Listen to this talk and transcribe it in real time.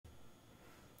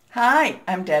Hi,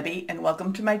 I'm Debbie and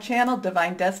welcome to my channel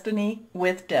Divine Destiny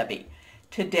with Debbie.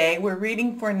 Today we're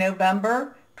reading for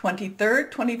November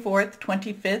 23rd, 24th,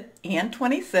 25th, and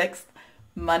 26th,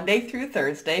 Monday through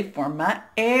Thursday for my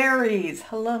Aries.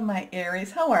 Hello my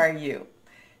Aries, how are you?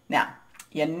 Now,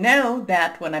 you know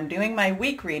that when I'm doing my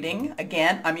week reading,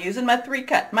 again, I'm using my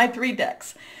three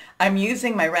decks. I'm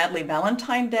using my Radley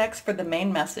Valentine decks for the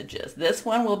main messages. This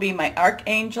one will be my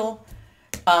Archangel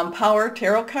Power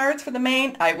Tarot cards for the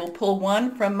main. I will pull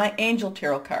one from my Angel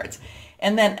Tarot cards.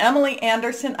 And then Emily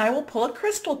Anderson, I will pull a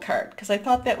crystal card because I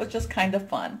thought that was just kind of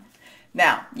fun.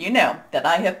 Now, you know that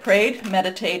I have prayed,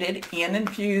 meditated, and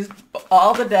infused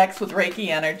all the decks with Reiki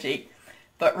energy.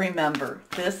 But remember,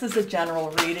 this is a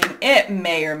general reading. It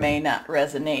may or may not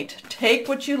resonate. Take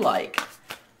what you like.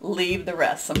 Leave the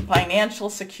rest. Some financial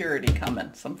security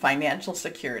coming. Some financial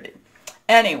security.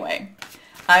 Anyway,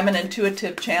 I'm an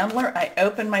intuitive channeler. I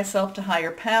open myself to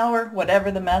higher power.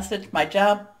 Whatever the message, my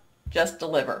job, just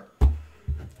deliver.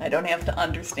 I don't have to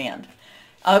understand.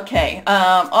 Okay,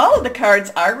 all of the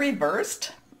cards are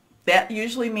reversed. That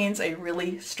usually means a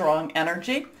really strong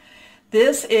energy.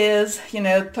 This is,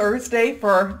 Thursday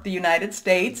for the United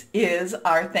States is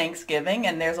our Thanksgiving,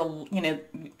 and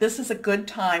this is a good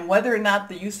time, whether or not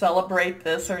that you celebrate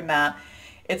this or not.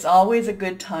 It's always a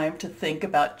good time to think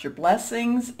about your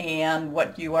blessings and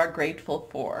what you are grateful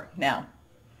for. Now,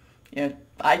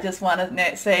 I just want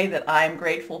to say that I'm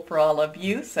grateful for all of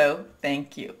you, so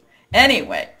thank you.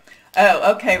 Anyway,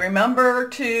 okay,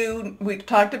 we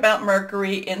talked about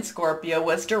Mercury in Scorpio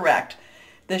was direct.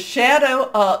 The shadow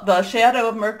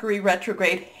of Mercury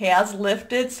retrograde has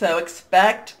lifted, so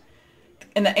expect,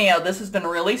 and this has been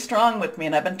really strong with me,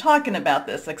 and I've been talking about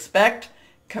this, expect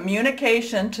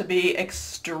communication to be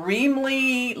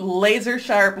extremely laser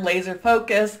sharp, laser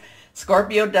focused.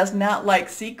 Scorpio does not like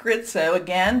secrets, so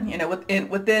again,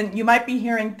 within you might be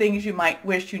hearing things you might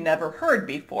wish you never heard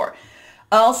before.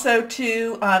 Also,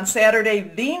 too, on Saturday,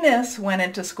 Venus went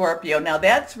into Scorpio. Now,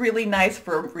 that's really nice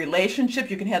for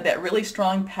relationships. You can have that really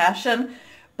strong passion.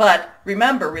 But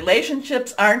remember,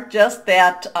 relationships aren't just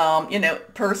that,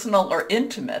 personal or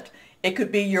intimate. It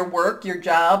could be your work, your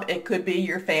job. It could be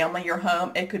your family, your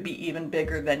home. It could be even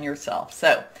bigger than yourself.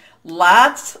 So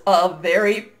lots of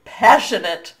very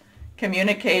passionate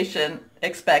communication.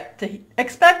 Expect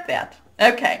that.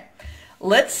 Okay,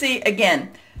 let's see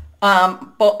again.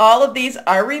 But all of these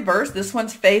are reversed. This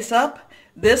one's face up.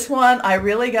 This one, I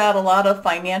really got a lot of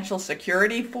financial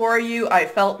security for you. I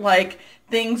felt like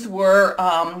things were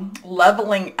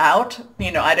leveling out.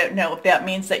 I don't know if that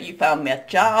means that you found that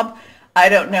job. I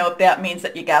don't know if that means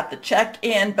that you got the check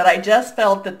in, but I just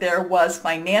felt that there was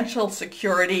financial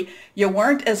security. You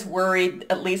weren't as worried,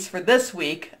 at least for this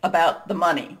week, about the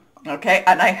money. Okay?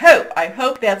 And I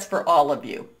hope that's for all of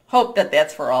you. Hope that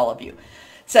that's for all of you.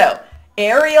 So,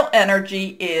 Ariel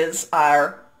energy is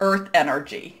our earth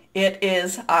energy. It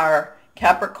is our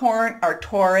Capricorn, our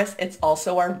Taurus. It's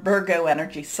also our Virgo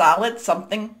energy. Solid,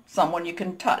 someone you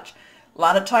can touch. A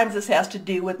lot of times this has to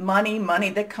do with money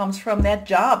that comes from that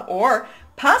job or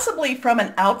possibly from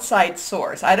an outside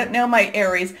source. I don't know, my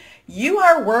Aries. You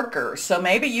are workers, so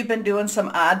maybe you've been doing some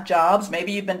odd jobs.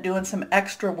 Maybe you've been doing some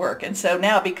extra work. And so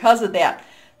now because of that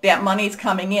money's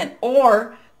coming in.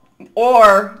 Or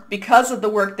because of the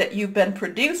work that you've been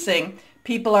producing,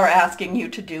 people are asking you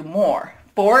to do more.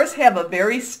 Fours have a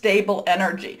very stable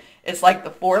energy. It's like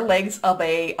the four legs of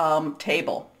a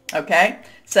table. Okay,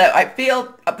 so I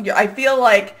feel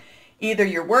like either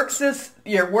your work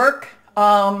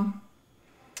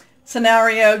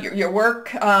scenario,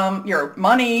 your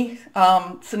money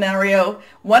scenario,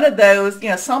 one of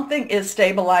those, something is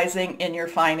stabilizing in your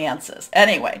finances.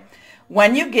 Anyway,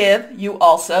 when you give, you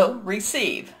also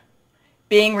receive.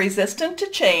 Being resistant to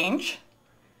change,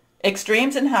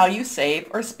 extremes in how you save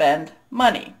or spend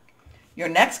money. Your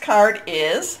next card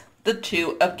is the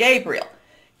Two of Gabriel.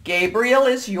 Gabriel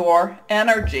is your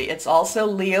energy. It's also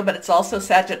Leo, but it's also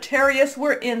Sagittarius.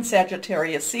 We're in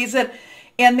Sagittarius season.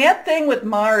 And that thing with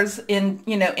Mars in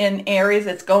Aries,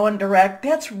 it's going direct,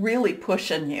 that's really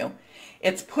pushing you.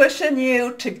 It's pushing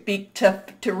you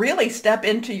to really step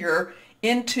into your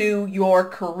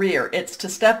career. It's to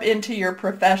step into your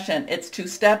profession. It's to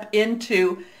step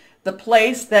into the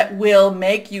place that will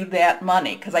make you that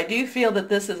money. Because I do feel that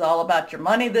this is all about your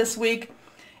money this week.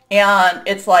 And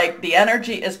it's like the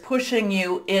energy is pushing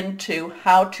you into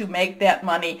how to make that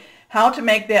money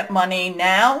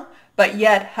now, but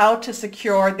yet how to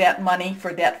secure that money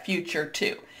for that future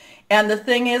too. And the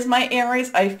thing is, my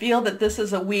Aries, I feel that this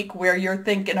is a week where you're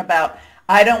thinking about,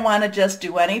 I don't want to just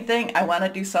do anything. I want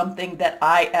to do something that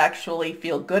I actually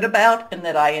feel good about and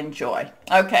that I enjoy.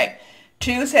 Okay,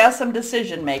 Twos have some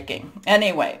decision making.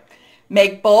 Anyway,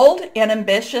 make bold and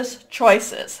ambitious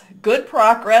choices. Good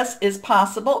progress is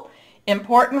possible.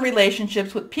 Important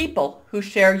relationships with people who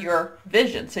share your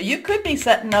vision. So you could be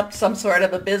setting up some sort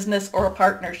of a business or a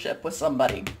partnership with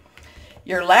somebody.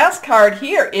 Your last card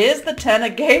here is the Ten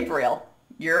of Gabriel.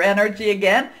 Your energy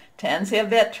again. Tens have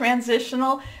that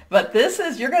transitional, but this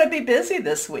is, you're going to be busy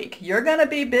this week. You're going to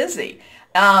be busy.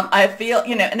 I feel,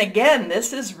 and again,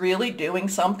 this is really doing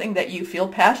something that you feel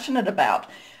passionate about.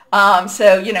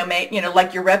 So,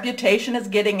 like your reputation is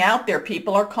getting out there.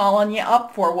 People are calling you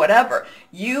up for whatever.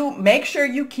 You make sure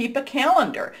you keep a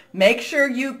calendar. Make sure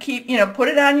you keep, put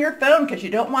it on your phone because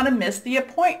you don't want to miss the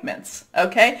appointments.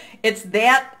 Okay.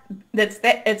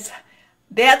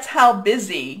 That's how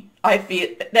busy I feel.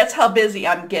 That's how busy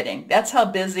I'm getting. That's how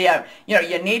busy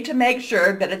you need to make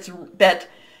sure that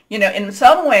in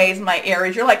some ways, my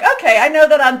Aries, you're like, okay, I know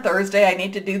that on Thursday I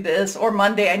need to do this, or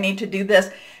Monday I need to do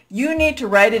this. You need to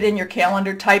write it in your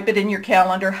calendar, type it in your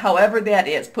calendar, however that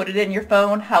is. Put it in your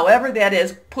phone, however that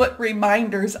is. Put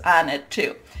reminders on it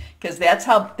too, because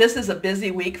this is a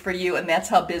busy week for you, and that's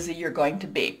how busy you're going to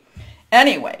be.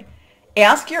 Anyway,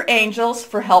 ask your angels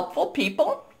for helpful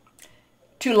people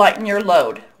to lighten your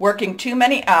load, working too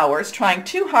many hours, trying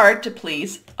too hard to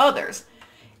please others.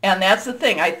 And that's the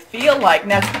thing. I feel like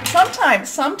now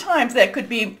sometimes that could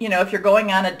be, if you're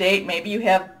going on a date, maybe you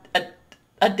have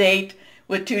a date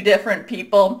with two different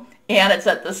people and it's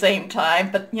at the same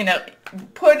time, but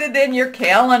put it in your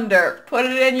calendar. Put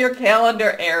it in your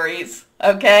calendar, Aries,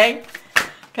 okay?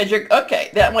 Because okay,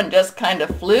 that one just kind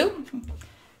of flew.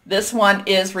 This one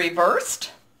is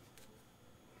reversed.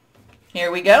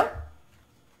 Here we go.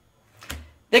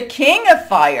 The King of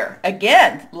Fire.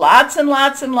 Again, lots and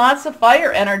lots and lots of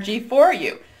fire energy for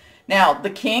you. Now, the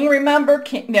King, remember,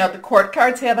 the court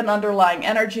cards have an underlying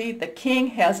energy. The King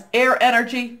has air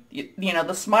energy,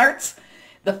 the smarts,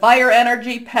 the fire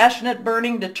energy, passionate,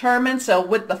 burning, determined. So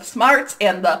with the smarts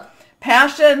and the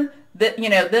passion,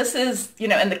 this is,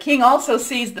 and the King also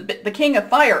sees, the King of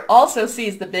Fire also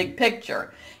sees the big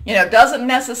picture. Doesn't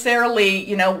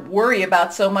necessarily, worry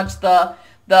about so much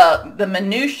the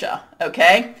minutia,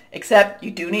 okay? Except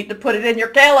you do need to put it in your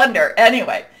calendar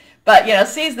anyway. But,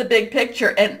 sees the big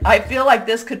picture. And I feel like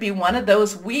this could be one of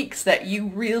those weeks that you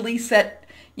really set,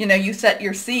 you set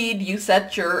your seed, you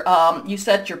set your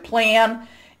plan.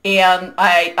 And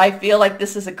I feel like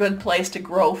this is a good place to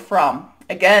grow from.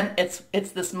 Again, it's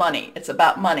this money. It's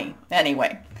about money.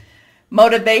 Anyway,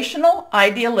 motivational,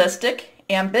 idealistic,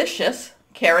 ambitious,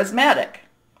 charismatic.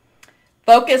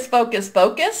 Focus, focus,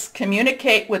 focus.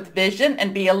 Communicate with vision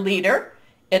and be a leader.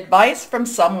 Advice from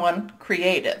someone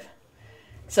creative.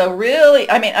 So really,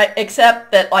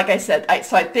 except that, like I said, I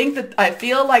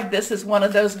feel like this is one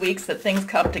of those weeks that things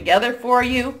come together for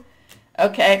you,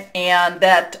 okay? And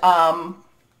that,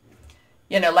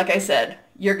 like I said,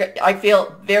 I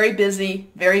feel very busy,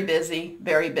 very busy,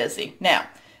 very busy. Now,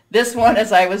 this one,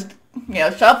 as I was,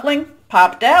 shuffling,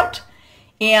 popped out,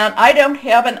 and I don't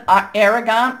have an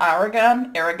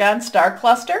Aragon star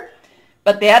cluster,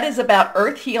 but that is about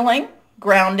earth healing,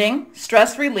 grounding,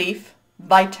 stress relief,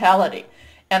 vitality.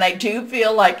 And I do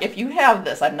feel like if you have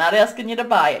this, I'm not asking you to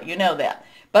buy it, you know that.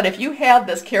 But if you have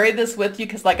this, carry this with you,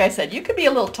 because like I said, you could be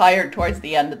a little tired towards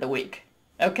the end of the week.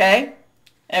 Okay?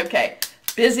 Okay.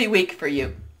 Busy week for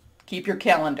you. Keep your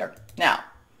calendar. Now,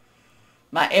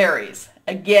 my Aries.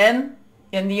 Again,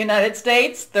 in the United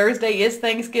States, Thursday is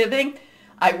Thanksgiving.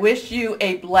 I wish you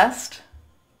a blessed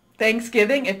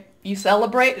Thanksgiving if you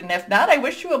celebrate, and if not, I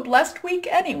wish you a blessed week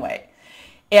anyway.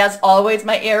 As always,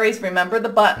 my Aries, remember the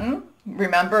button.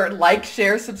 Remember, like,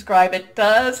 share, subscribe. It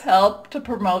does help to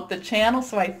promote the channel,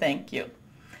 so I thank you.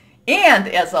 And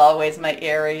as always, my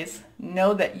Aries,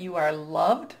 know that you are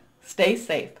loved, stay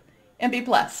safe, and be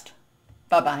blessed.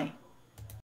 Bye-bye.